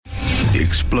the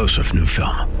explosive new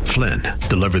film, Flynn,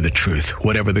 Deliver the Truth,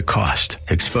 Whatever the Cost,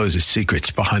 exposes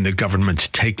secrets behind the government's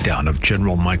takedown of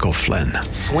General Michael Flynn.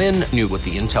 Flynn knew what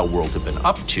the intel world had been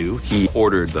up to. He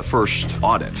ordered the first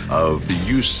audit of the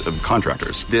use of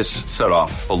contractors. This set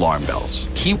off alarm bells.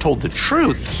 He told the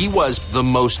truth. He was the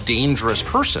most dangerous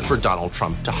person for Donald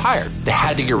Trump to hire. They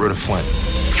had to get rid of Flynn.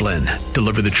 Flynn,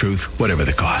 Deliver the Truth, Whatever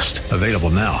the Cost. Available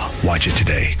now. Watch it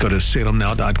today. Go to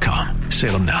salemnow.com.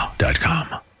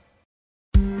 salemnow.com.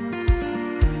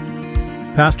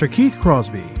 Pastor Keith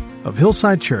Crosby of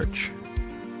Hillside Church.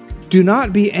 Do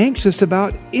not be anxious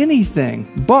about anything,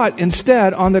 but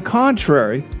instead, on the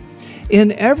contrary,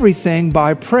 in everything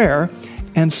by prayer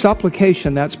and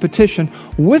supplication, that's petition,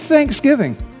 with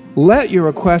thanksgiving, let your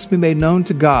requests be made known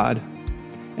to God,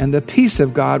 and the peace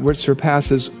of God, which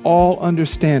surpasses all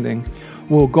understanding,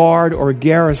 will guard or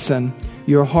garrison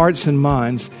your hearts and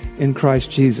minds in Christ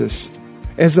Jesus.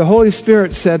 As the Holy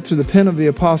Spirit said through the pen of the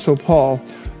Apostle Paul,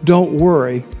 don't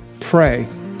worry, pray.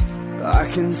 I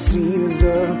can see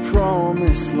the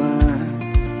promised land,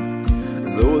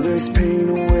 though there's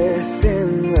pain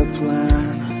within the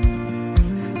plan.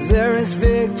 There is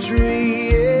victory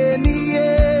in the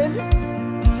end.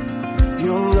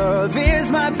 Your love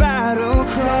is my battle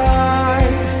cry,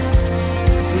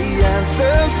 the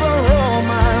answer for all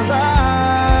my life.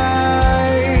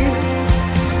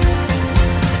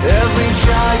 Every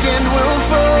giant will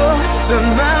fall, the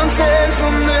mountains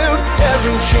will move,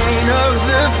 every chain of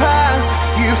the past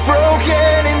you've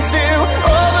broken into.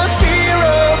 All the fear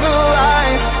of the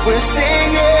lies, we're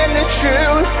singing the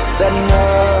truth, that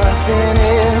nothing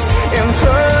is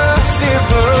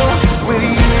impossible with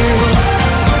you.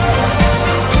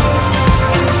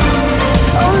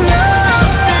 Oh,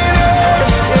 nothing is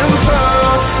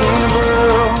impossible.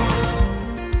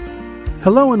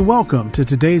 Hello and welcome to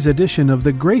today's edition of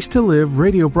the Grace to Live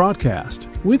radio broadcast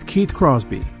with Keith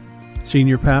Crosby,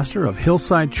 Senior Pastor of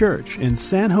Hillside Church in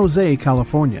San Jose,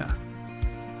 California.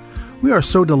 We are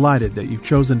so delighted that you've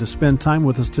chosen to spend time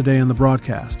with us today on the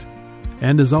broadcast.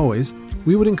 And as always,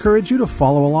 we would encourage you to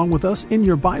follow along with us in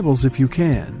your Bibles if you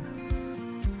can.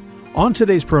 On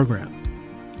today's program,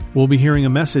 we'll be hearing a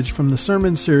message from the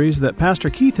sermon series that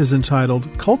Pastor Keith has entitled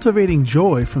Cultivating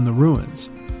Joy from the Ruins.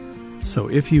 So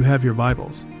if you have your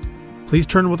Bibles, please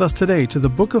turn with us today to the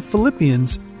book of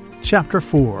Philippians, chapter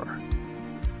 4.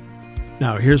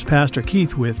 Now here's Pastor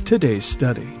Keith with today's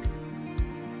study.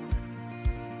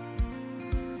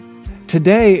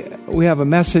 Today we have a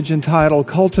message entitled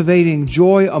Cultivating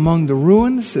Joy Among the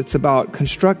Ruins. It's about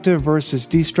constructive versus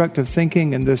destructive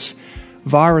thinking in this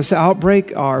virus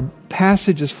outbreak. Our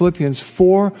passage is Philippians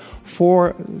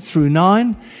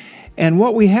 4:4-9. And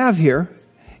what we have here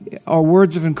are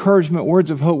words of encouragement, words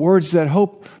of hope, words that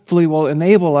hopefully will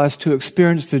enable us to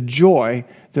experience the joy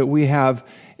that we have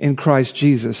in Christ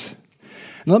Jesus.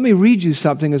 And let me read you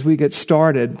something as we get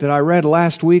started that I read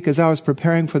last week as I was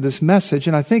preparing for this message,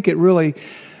 and I think it really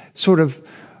sort of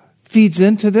feeds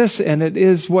into this, and it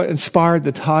is what inspired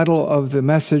the title of the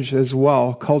message as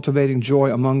well, Cultivating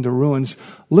Joy Among the Ruins.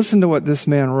 Listen to what this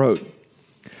man wrote.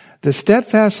 The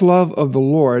steadfast love of the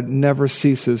Lord never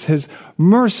ceases. His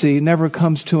mercy never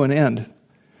comes to an end.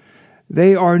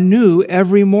 They are new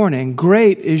every morning.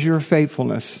 Great is your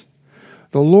faithfulness.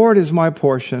 The Lord is my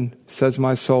portion, says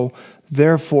my soul.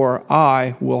 Therefore,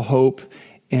 I will hope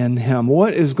in him.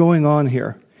 What is going on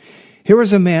here? Here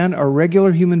is a man, a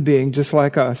regular human being, just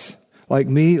like us, like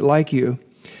me, like you.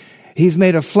 He's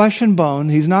made of flesh and bone.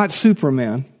 He's not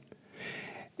Superman.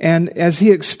 And as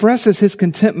he expresses his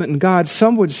contentment in God,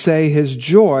 some would say his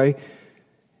joy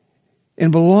in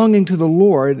belonging to the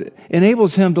Lord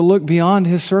enables him to look beyond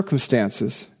his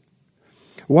circumstances.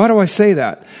 Why do I say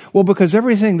that? Well, because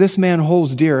everything this man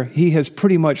holds dear, he has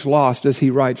pretty much lost as he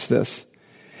writes this.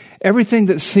 Everything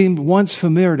that seemed once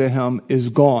familiar to him is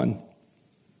gone.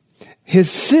 His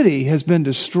city has been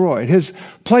destroyed. His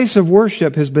place of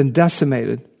worship has been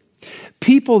decimated.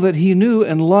 People that he knew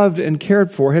and loved and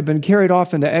cared for had been carried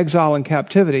off into exile and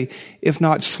captivity, if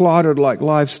not slaughtered like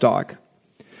livestock.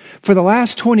 For the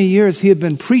last 20 years, he had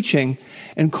been preaching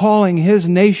and calling his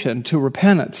nation to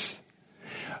repentance.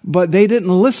 But they didn't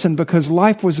listen because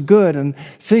life was good and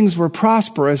things were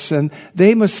prosperous, and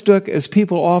they mistook, as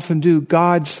people often do,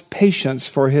 God's patience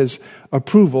for his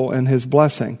approval and his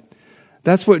blessing.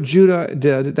 That's what Judah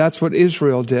did. That's what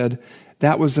Israel did.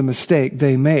 That was the mistake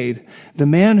they made. The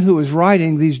man who is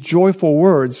writing these joyful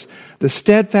words, the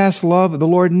steadfast love of the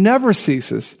Lord never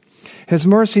ceases. His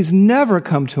mercies never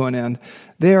come to an end.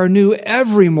 They are new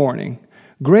every morning.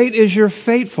 Great is your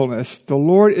faithfulness. The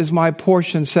Lord is my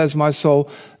portion, says my soul.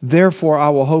 Therefore, I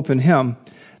will hope in him.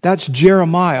 That's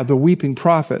Jeremiah, the weeping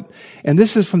prophet. And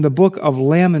this is from the book of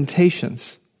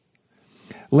Lamentations.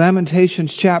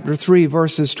 Lamentations chapter 3,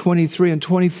 verses 23 and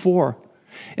 24.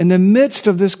 In the midst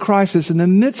of this crisis, in the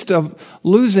midst of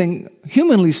losing,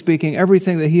 humanly speaking,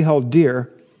 everything that he held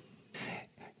dear,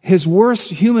 his worst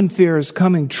human fears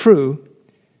coming true,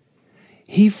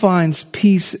 he finds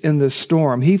peace in the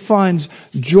storm. He finds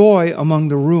joy among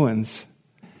the ruins.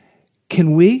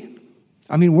 Can we?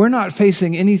 I mean, we're not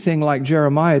facing anything like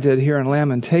Jeremiah did here in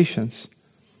Lamentations.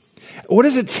 What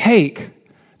does it take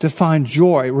to find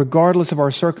joy, regardless of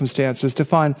our circumstances, to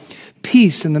find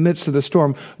peace in the midst of the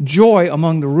storm, joy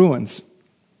among the ruins?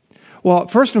 Well,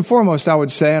 first and foremost, I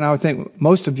would say, and I would think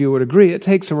most of you would agree, it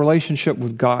takes a relationship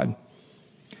with God.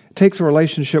 It takes a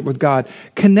relationship with God,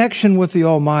 connection with the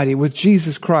Almighty, with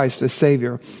Jesus Christ as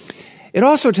Savior. It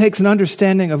also takes an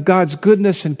understanding of God's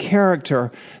goodness and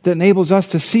character that enables us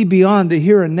to see beyond the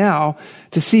here and now,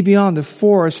 to see beyond the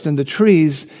forest and the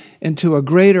trees into a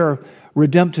greater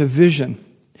redemptive vision,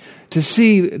 to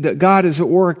see that God is at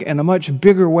work in a much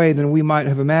bigger way than we might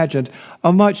have imagined,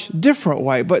 a much different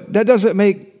way. But that doesn't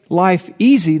make life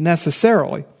easy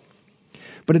necessarily,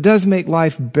 but it does make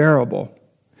life bearable.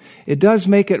 It does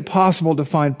make it possible to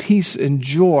find peace and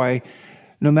joy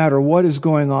no matter what is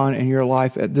going on in your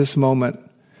life at this moment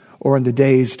or in the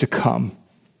days to come.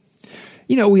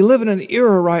 You know, we live in an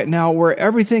era right now where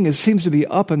everything seems to be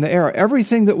up in the air.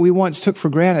 Everything that we once took for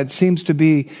granted seems to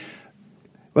be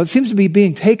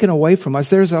being taken away from us.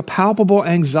 There's a palpable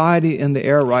anxiety in the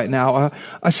air right now,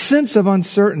 a sense of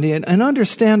uncertainty, and an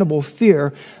understandable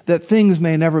fear that things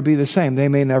may never be the same. They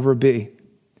may never be.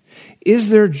 Is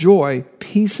there joy,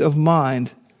 peace of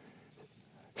mind,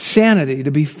 sanity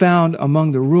to be found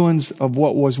among the ruins of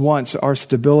what was once our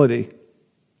stability?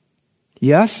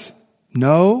 Yes?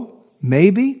 No?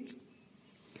 Maybe?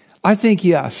 I think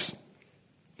yes.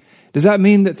 Does that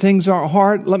mean that things aren't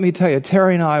hard? Let me tell you,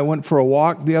 Terry and I went for a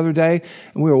walk the other day,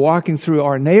 and we were walking through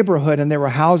our neighborhood, and there were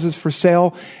houses for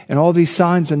sale, and all these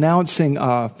signs announcing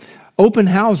open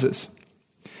houses.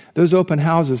 Those open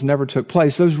houses never took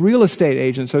place. Those real estate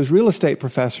agents, those real estate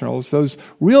professionals, those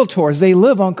realtors, they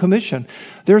live on commission.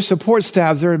 Their support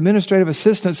staffs, their administrative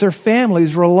assistants, their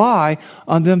families rely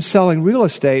on them selling real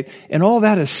estate, and all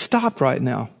that is stopped right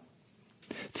now.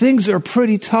 Things are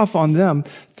pretty tough on them.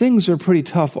 Things are pretty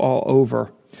tough all over.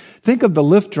 Think of the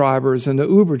Lyft drivers and the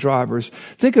Uber drivers.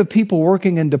 Think of people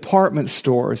working in department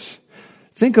stores.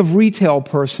 Think of retail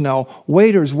personnel,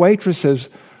 waiters, waitresses,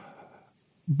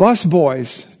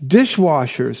 busboys,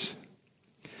 dishwashers.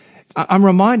 I'm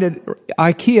reminded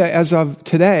IKEA, as of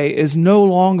today, is no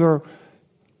longer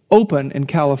open in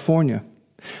California.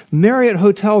 Marriott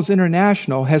Hotels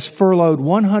International has furloughed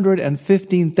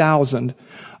 115,000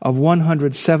 of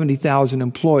 170,000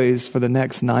 employees for the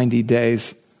next 90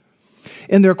 days.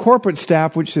 In their corporate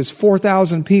staff, which is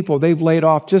 4,000 people, they've laid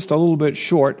off just a little bit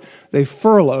short. They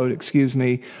furloughed,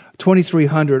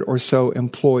 2,300 or so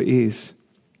employees.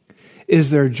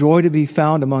 Is there joy to be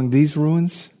found among these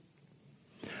ruins?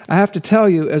 I have to tell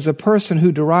you, as a person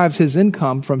who derives his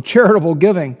income from charitable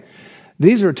giving,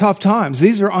 these are tough times.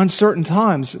 These are uncertain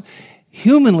times,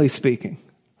 humanly speaking.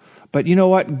 But you know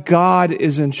what? God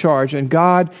is in charge, and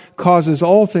God causes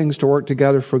all things to work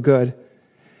together for good.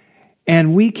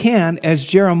 And we can, as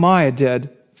Jeremiah did,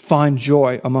 find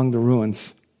joy among the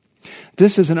ruins.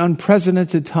 This is an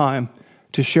unprecedented time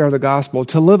to share the gospel,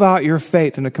 to live out your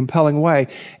faith in a compelling way.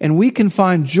 And we can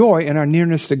find joy in our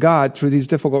nearness to God through these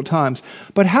difficult times.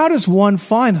 But how does one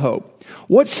find hope?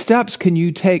 What steps can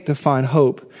you take to find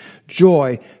hope,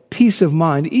 joy, peace of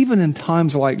mind, even in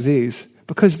times like these?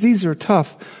 Because these are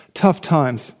tough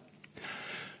times.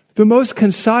 The most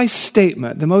concise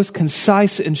statement, the most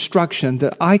concise instruction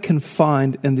that I can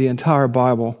find in the entire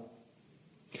Bible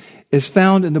is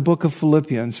found in the book of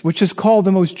Philippians, which is called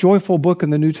the most joyful book in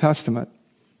the New Testament.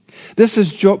 This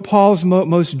is Paul's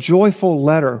most joyful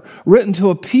letter, written to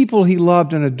a people he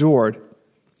loved and adored.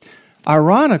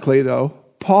 Ironically, though,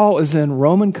 Paul is in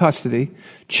Roman custody,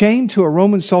 chained to a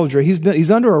Roman soldier.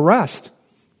 He's under arrest.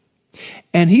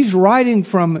 And he's writing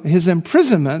from his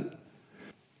imprisonment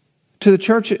to the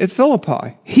church at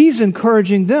Philippi. He's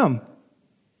encouraging them.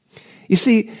 You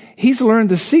see, he's learned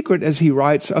the secret, as he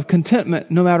writes, of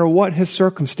contentment no matter what his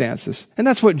circumstances. And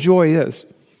that's what joy is.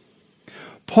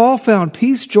 Paul found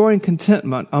peace, joy, and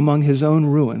contentment among his own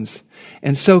ruins.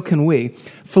 And so can we.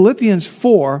 Philippians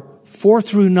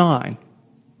 4:4-9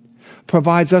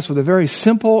 provides us with a very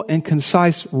simple and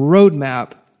concise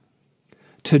roadmap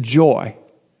to joy.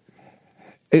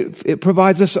 It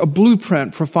provides us a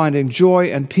blueprint for finding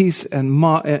joy and peace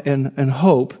and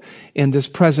hope in this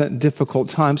present difficult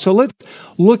time. So let's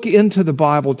look into the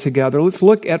Bible together. Let's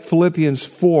look at Philippians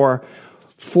 4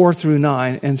 through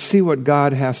 9, and see what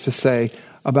God has to say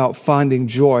about finding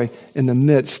joy in the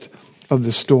midst of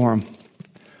the storm.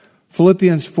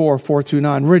 Philippians 4 through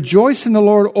 9. Rejoice in the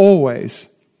Lord always.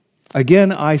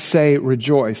 Again, I say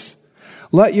rejoice.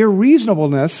 Let your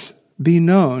reasonableness be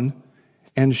known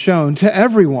and shown to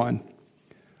everyone.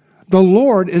 The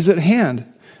Lord is at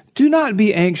hand. Do not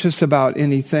be anxious about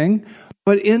anything,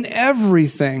 but in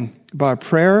everything, by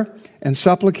prayer and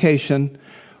supplication,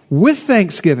 with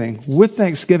thanksgiving,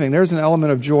 there's an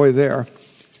element of joy there.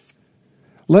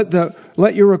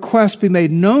 Let your requests be made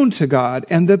known to God,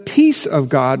 and the peace of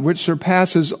God, which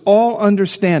surpasses all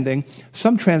understanding,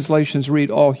 some translations read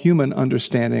all human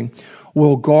understanding,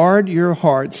 will guard your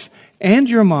hearts and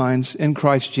your minds in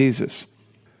Christ Jesus.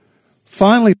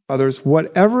 Finally, brothers,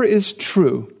 whatever is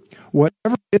true,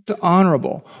 whatever is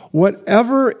honorable,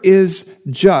 whatever is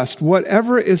just,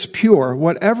 whatever is pure,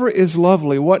 whatever is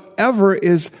lovely, whatever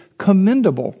is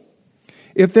commendable,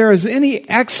 if there is any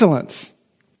excellence,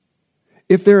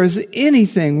 if there is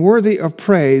anything worthy of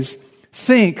praise,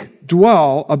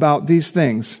 dwell about these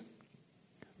things.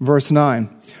 Verse 9,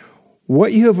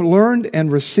 what you have learned and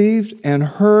received and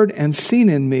heard and seen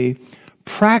in me,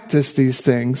 practice these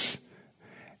things,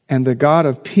 and the God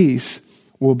of peace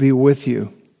will be with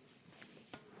you.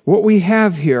 What we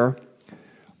have here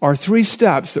are 3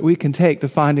 steps that we can take to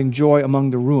finding joy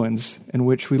among the ruins in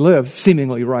which we live,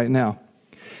 seemingly right now.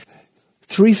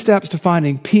 3 steps to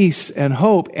finding peace and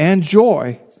hope and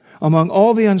joy among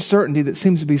all the uncertainty that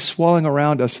seems to be swelling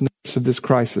around us in the midst of this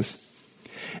crisis.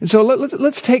 And so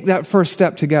let's take that first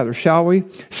step together, shall we?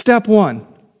 Step 1,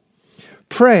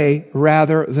 pray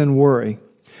rather than worry.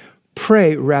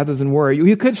 Pray rather than worry.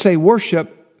 You could say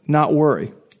worship, not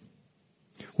worry.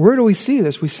 Where do we see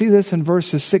this? We see this in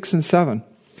verses 6 and 7.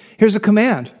 Here's a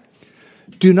command.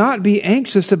 Do not be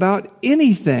anxious about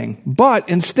anything, but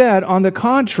instead, on the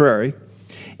contrary,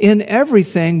 in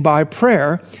everything by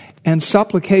prayer and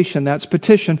supplication, that's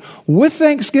petition, with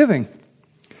thanksgiving,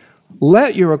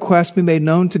 let your requests be made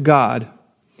known to God,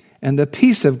 and the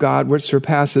peace of God, which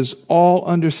surpasses all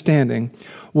understanding,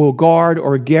 will guard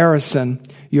or garrison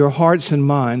your hearts and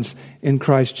minds in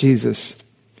Christ Jesus.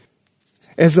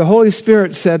 As the Holy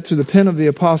Spirit said through the pen of the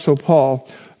Apostle Paul,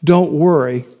 don't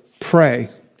worry, pray.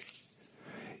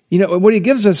 You know, what he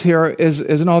gives us here is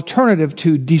an alternative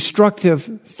to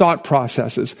destructive thought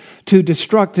processes, to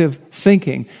destructive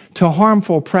thinking, to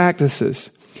harmful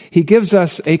practices. He gives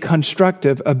us a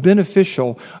constructive, a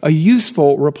beneficial, a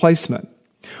useful replacement.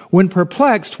 When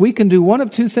perplexed, we can do one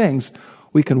of 2 things.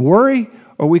 We can worry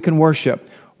or we can worship.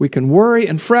 We can worry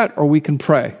and fret or we can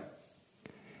pray.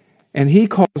 And he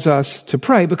calls us to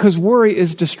pray because worry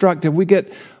is destructive. We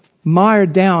get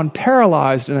mired down,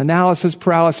 paralyzed in analysis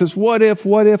paralysis. What if?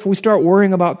 We start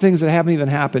worrying about things that haven't even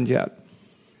happened yet.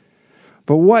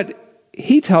 But what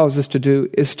he tells us to do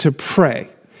is to pray,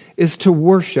 is to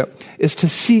worship, is to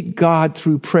seek God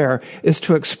through prayer, is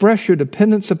to express your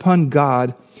dependence upon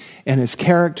God and His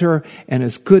character and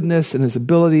His goodness and His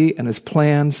ability and His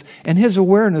plans and His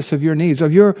awareness of your needs,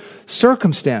 of your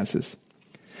circumstances.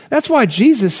 That's why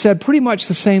Jesus said pretty much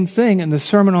the same thing in the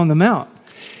Sermon on the Mount.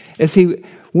 As He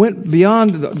went beyond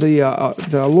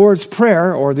the Lord's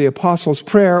Prayer or the Apostles'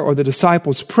 Prayer or the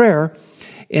Disciples' Prayer,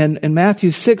 in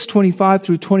Matthew 6, 25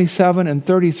 through 27 and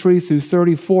 33 through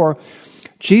 34,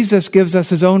 Jesus gives us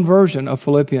His own version of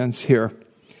Philippians here.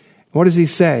 What does He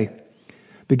say?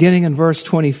 Beginning in verse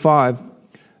 25,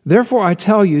 therefore I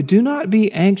tell you, do not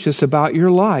be anxious about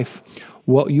your life,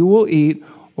 what you will eat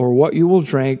or what you will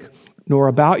drink, nor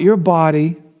about your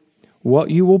body,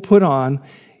 what you will put on.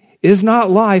 Is not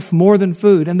life more than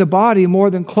food, and the body more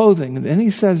than clothing? And then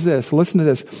he says this, listen to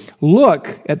this,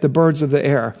 look at the birds of the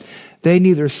air. They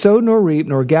neither sow nor reap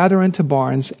nor gather into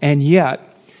barns, and yet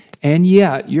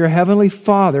your heavenly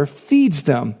Father feeds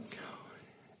them.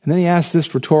 And then he asks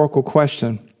this rhetorical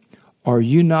question, are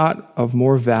you not of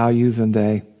more value than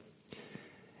they?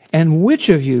 And which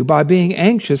of you, by being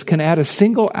anxious, can add a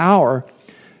single hour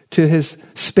to his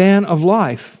span of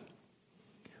life?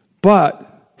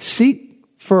 But seek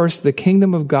first the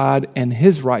kingdom of God and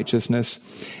His righteousness,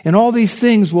 and all these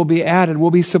things will be added, will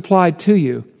be supplied to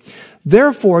you.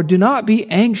 Therefore, do not be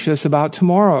anxious about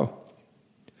tomorrow,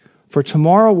 for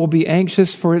tomorrow will be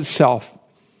anxious for itself.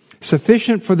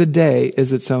 Sufficient for the day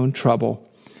is its own trouble.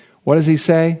 What does he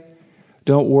say?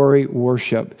 Don't worry,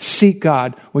 worship. Seek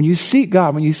God. When you seek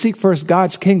God, when you seek first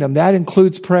God's kingdom, that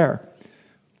includes prayer.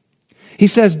 He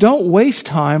says, don't waste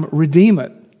time, redeem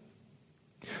it.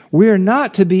 We are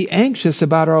not to be anxious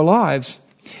about our lives.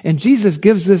 And Jesus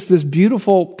gives us this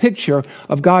beautiful picture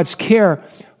of God's care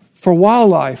for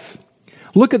wildlife.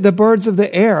 Look at the birds of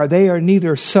the air. They are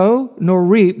neither sow nor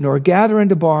reap nor gather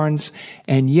into barns,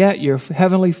 and yet your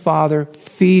heavenly Father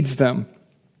feeds them.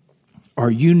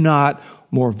 Are you not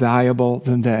more valuable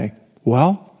than they?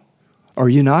 Well, are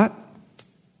you not?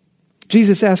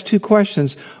 Jesus asked two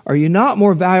questions. Are you not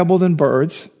more valuable than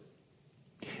birds?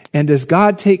 And does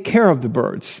God take care of the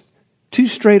birds? Two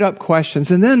straight up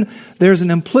questions. And then there's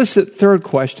an implicit third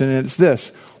question, and it's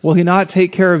this. Will he not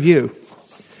take care of you?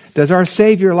 Does our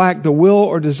Savior lack the will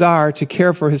or desire to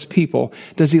care for his people?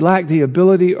 Does he lack the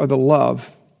ability or the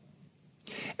love?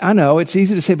 I know it's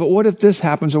easy to say, but what if this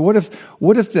happens? Or what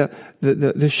if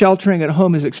the sheltering at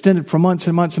home is extended for months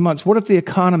and months and months? What if the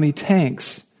economy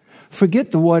tanks?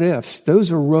 Forget the what ifs.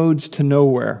 Those are roads to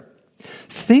nowhere.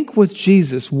 Think with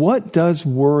Jesus, what does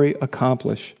worry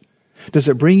accomplish? Does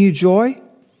it bring you joy?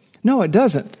 No, it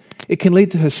doesn't. It can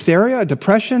lead to hysteria,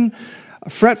 depression,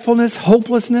 fretfulness,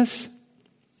 hopelessness.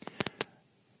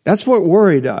 That's what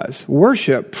worry does.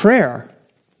 Worship, prayer.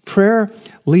 Prayer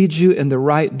leads you in the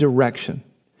right direction.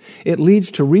 It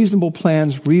leads to reasonable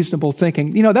plans, reasonable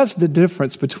thinking. You know, that's the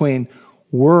difference between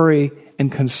worry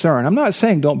and concern. I'm not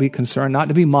saying don't be concerned, not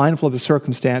to be mindful of the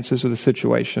circumstances or the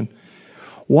situation.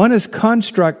 One is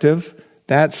constructive.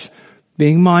 That's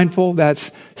being mindful.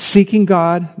 That's seeking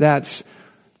God. That's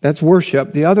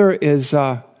worship. The other is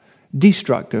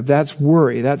destructive. That's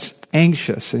worry. That's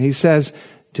anxious. And he says,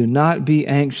 do not be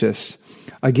anxious.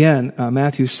 Again,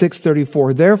 Matthew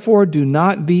 6:34. Therefore, do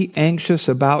not be anxious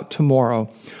about tomorrow,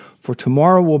 for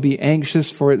tomorrow will be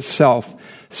anxious for itself.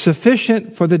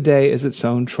 Sufficient for the day is its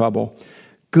own trouble.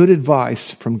 Good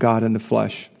advice from God in the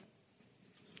flesh.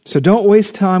 So don't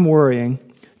waste time worrying.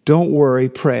 Don't worry,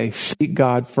 pray. Seek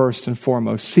God first and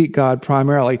foremost. Seek God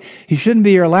primarily. He shouldn't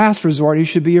be your last resort. He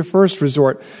should be your first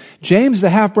resort. James, the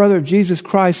half-brother of Jesus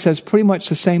Christ, says pretty much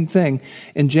the same thing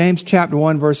in James chapter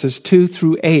 1, verses 2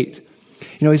 through 8.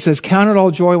 You know, he says, count it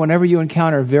all joy whenever you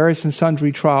encounter various and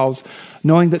sundry trials,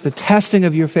 knowing that the testing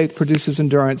of your faith produces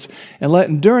endurance, and let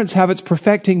endurance have its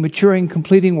perfecting, maturing,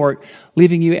 completing work,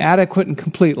 leaving you adequate and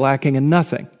complete, lacking in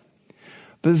nothing.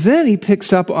 But then he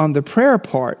picks up on the prayer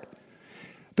part,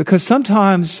 because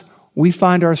sometimes we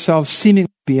find ourselves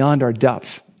seemingly beyond our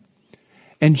depth.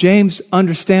 And James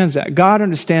understands that. God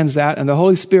understands that, and the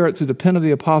Holy Spirit, through the pen of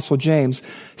the Apostle James,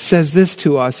 says this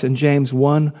to us in James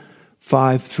 1,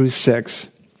 5 through 6.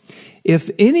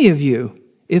 If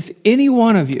any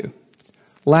one of you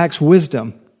lacks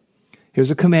wisdom, here's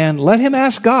a command, let him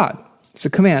ask God. It's a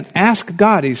command. Ask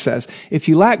God, he says. If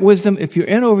you lack wisdom, if you're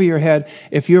in over your head,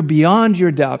 if you're beyond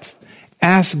your depth,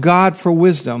 ask God for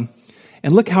wisdom.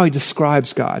 And look how he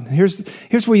describes God. Here's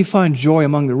where you find joy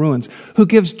among the ruins. Who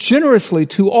gives generously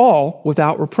to all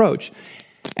without reproach.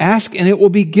 Ask and it will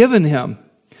be given him.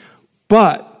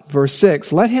 But, verse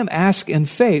 6, let him ask in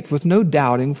faith with no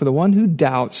doubting, for the one who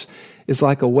doubts is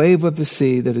like a wave of the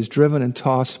sea that is driven and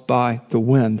tossed by the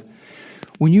wind.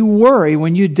 When you worry,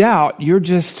 when you doubt, you're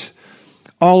just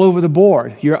all over the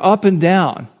board. You're up and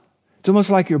down. It's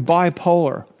almost like you're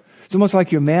bipolar. It's almost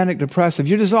like you're manic depressive.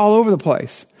 You're just all over the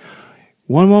place.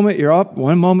 One moment you're up,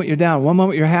 one moment you're down. One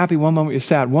moment you're happy, one moment you're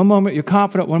sad. One moment you're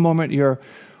confident, one moment you're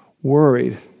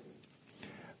worried.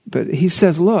 But he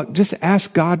says, look, just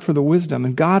ask God for the wisdom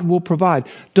and God will provide.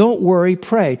 Don't worry,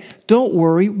 pray. Don't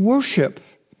worry, worship.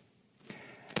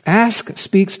 Ask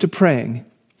speaks to praying.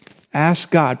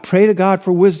 Ask God. Pray to God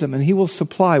for wisdom and he will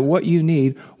supply what you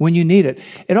need when you need it.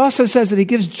 It also says that he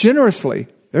gives generously.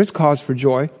 There's cause for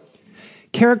joy.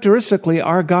 Characteristically,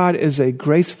 our God is a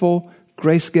graceful,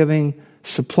 grace-giving,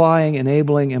 supplying,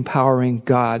 enabling, empowering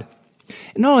God.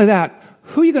 And not only that,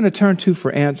 who are you going to turn to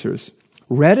for answers?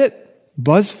 Reddit,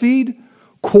 BuzzFeed,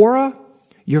 Quora,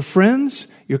 your friends,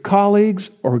 your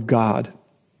colleagues, or God?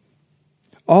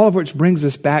 All of which brings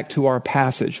us back to our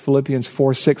passage, Philippians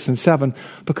 4, 6, and 7,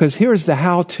 because here's the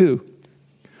how-to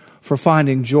for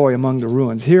finding joy among the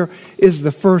ruins. Here is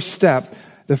the first step.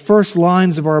 The first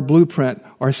lines of our blueprint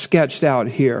are sketched out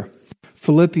here.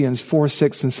 Philippians 4,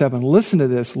 6, and 7. Listen to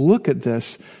this. Look at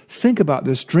this. Think about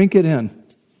this. Drink it in.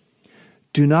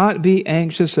 Do not be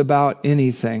anxious about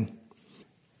anything.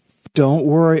 Don't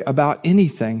worry about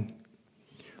anything.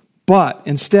 But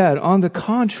instead, on the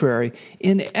contrary,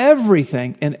 in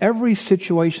everything, in every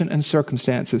situation and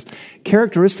circumstances,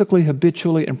 characteristically,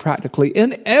 habitually, and practically,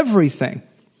 in everything,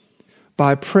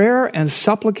 by prayer and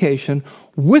supplication,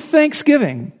 with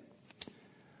thanksgiving,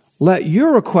 let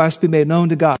your request be made known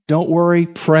to God. Don't worry,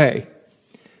 pray.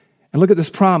 And look at this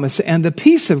promise. And the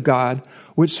peace of God,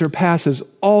 which surpasses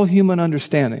all human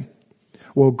understanding,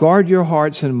 will guard your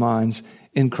hearts and minds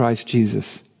in Christ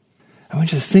Jesus. I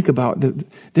want you to think about it.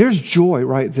 There's joy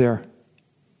right there.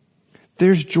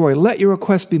 There's joy. Let your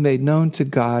requests be made known to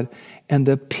God, and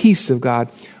the peace of God,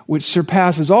 which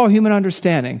surpasses all human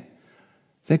understanding.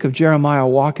 Think of Jeremiah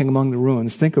walking among the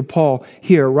ruins. Think of Paul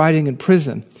here writing in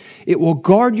prison. It will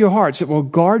guard your hearts. It will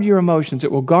guard your emotions.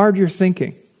 It will guard your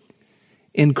thinking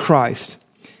in Christ.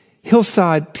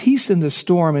 Hillside, peace in the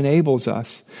storm enables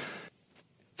us,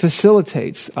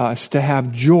 facilitates us to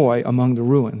have joy among the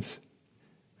ruins.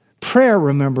 Prayer,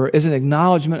 remember, is an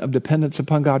acknowledgement of dependence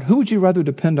upon God. Who would you rather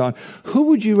depend on? Who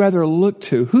would you rather look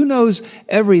to? Who knows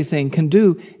everything, can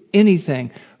do anything?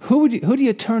 Who do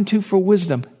you turn to for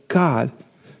wisdom? God.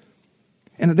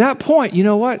 And at that point, you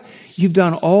know what? You've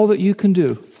done all that you can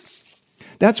do.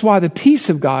 That's why the peace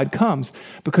of God comes,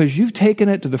 because you've taken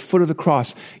it to the foot of the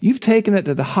cross. You've taken it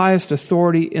to the highest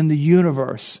authority in the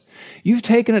universe. You've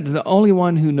taken it to the only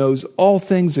one who knows all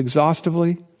things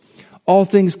exhaustively, all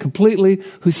things completely,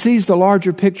 who sees the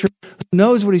larger picture, who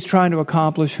knows what he's trying to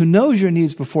accomplish, who knows your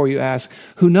needs before you ask,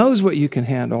 who knows what you can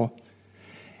handle.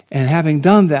 And having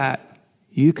done that,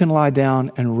 you can lie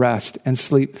down and rest and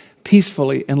sleep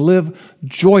peacefully and live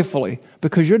joyfully,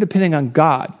 because you're depending on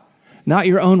God, not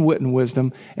your own wit and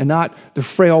wisdom, and not the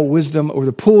frail wisdom or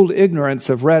the pooled ignorance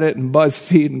of Reddit and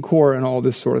BuzzFeed and Quora and all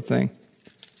this sort of thing.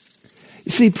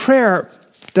 You see, prayer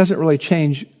doesn't really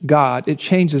change God. It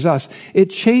changes us. It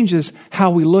changes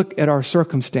how we look at our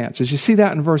circumstances. You see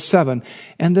that in verse 7.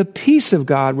 And the peace of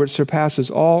God, which surpasses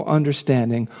all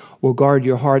understanding, will guard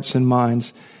your hearts and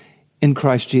minds in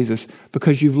Christ Jesus,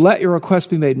 because you've let your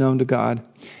request be made known to God.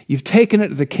 You've taken it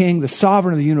to the King, the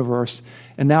sovereign of the universe,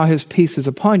 and now his peace is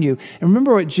upon you. And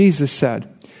remember what Jesus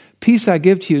said, peace I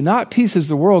give to you, not peace as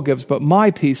the world gives, but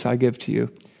my peace I give to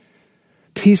you.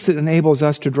 Peace that enables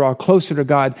us to draw closer to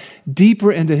God,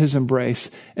 deeper into his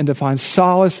embrace, and to find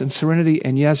solace and serenity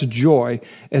and, yes, joy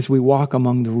as we walk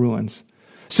among the ruins.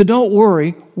 So don't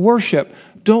worry, worship.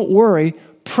 Don't worry,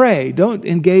 pray. Don't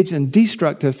engage in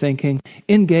destructive thinking.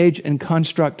 Engage in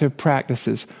constructive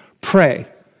practices. Pray.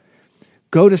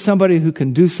 Go to somebody who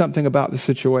can do something about the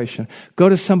situation. Go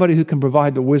to somebody who can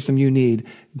provide the wisdom you need,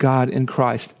 God in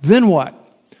Christ. Then what?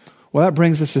 Well, that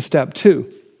brings us to step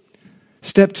 2.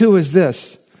 Step 2 is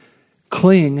this: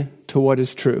 cling to what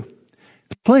is true.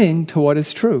 Cling to what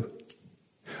is true.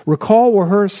 Recall,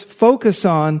 rehearse, focus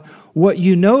on what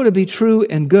you know to be true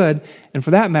and good, and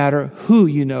for that matter, who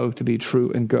you know to be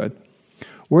true and good.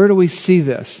 Where do we see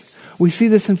this? We see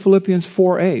this in Philippians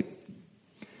 4:8.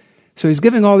 So he's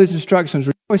giving all these instructions.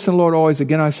 Rejoice in the Lord always.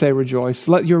 Again, I say rejoice.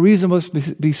 Let your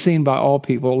reasonableness be seen by all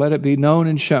people. Let it be known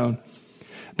and shown.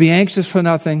 Be anxious for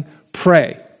nothing.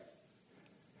 Pray.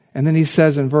 And then he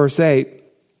says in verse 8,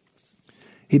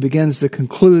 he begins to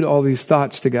conclude all these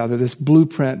thoughts together, this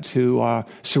blueprint to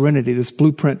serenity, this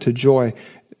blueprint to joy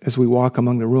as we walk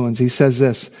among the ruins. He says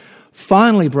this: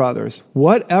 finally, brothers,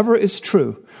 whatever is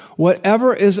true,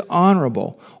 whatever is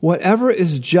honorable, whatever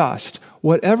is just,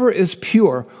 whatever is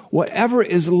pure, whatever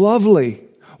is lovely,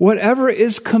 whatever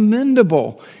is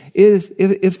commendable,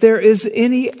 if there is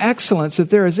any excellence, if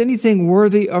there is anything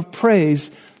worthy of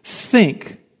praise,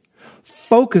 think.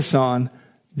 Focus on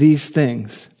these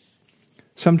things.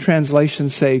 Some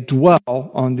translations say dwell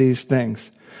on these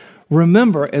things.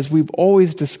 Remember, as we've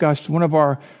always discussed, one of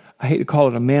our, I hate to call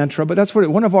it a mantra, but that's what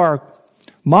one of our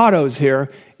mottos here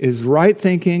is: right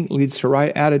thinking leads to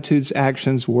right attitudes,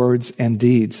 actions, words, and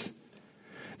deeds.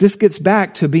 This gets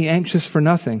back to be anxious for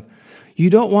nothing. You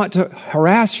don't want to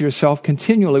harass yourself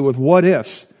continually with what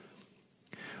ifs.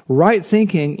 Right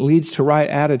thinking leads to right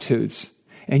attitudes.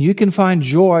 And you can find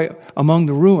joy among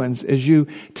the ruins as you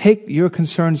take your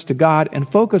concerns to God and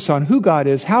focus on who God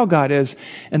is, how God is,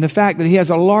 and the fact that he has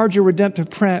a larger redemptive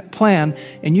plan,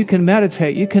 and you can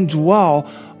meditate, you can dwell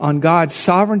on God's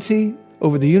sovereignty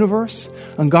over the universe,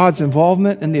 on God's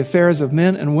involvement in the affairs of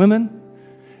men and women,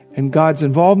 and God's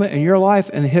involvement in your life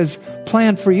and his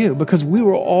plan for you, because we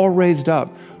were all raised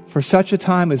up for such a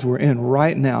time as we're in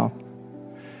right now,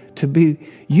 to be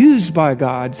used by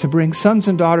God to bring sons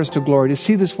and daughters to glory, to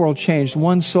see this world changed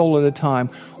one soul at a time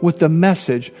with the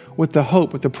message, with the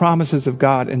hope, with the promises of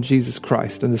God and Jesus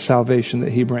Christ and the salvation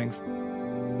that he brings.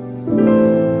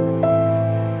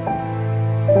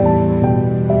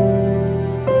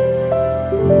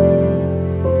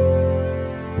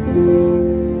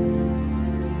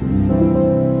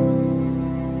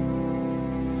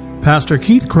 Pastor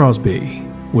Keith Crosby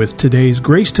with today's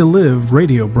Grace to Live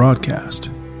radio broadcast.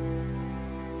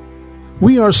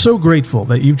 We are so grateful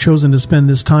that you've chosen to spend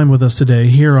this time with us today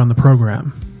here on the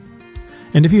program.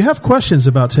 And if you have questions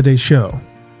about today's show,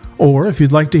 or if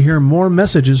you'd like to hear more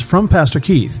messages from Pastor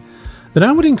Keith, then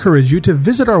I would encourage you to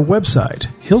visit our website,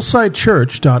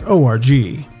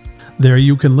 hillsidechurch.org. There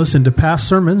you can listen to past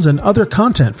sermons and other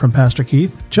content from Pastor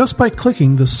Keith just by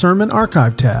clicking the Sermon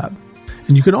Archive tab.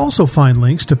 And you can also find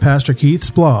links to Pastor Keith's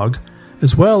blog,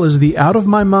 as well as the Out of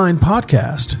My Mind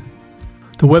podcast.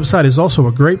 The website is also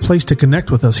a great place to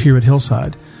connect with us here at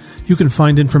Hillside. You can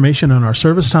find information on our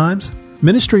service times,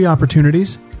 ministry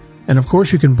opportunities, and of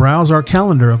course you can browse our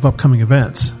calendar of upcoming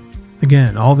events.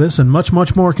 Again, all this and much,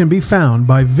 much more can be found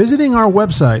by visiting our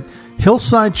website,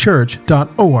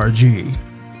 hillsidechurch.org.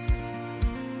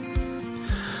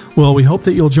 Well, we hope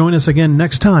that you'll join us again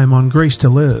next time on Grace to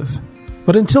Live.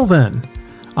 But until then,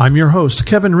 I'm your host,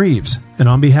 Kevin Reeves, and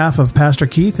on behalf of Pastor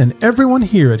Keith and everyone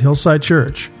here at Hillside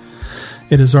Church,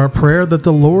 it is our prayer that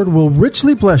the Lord will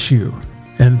richly bless you,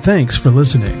 and thanks for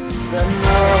listening.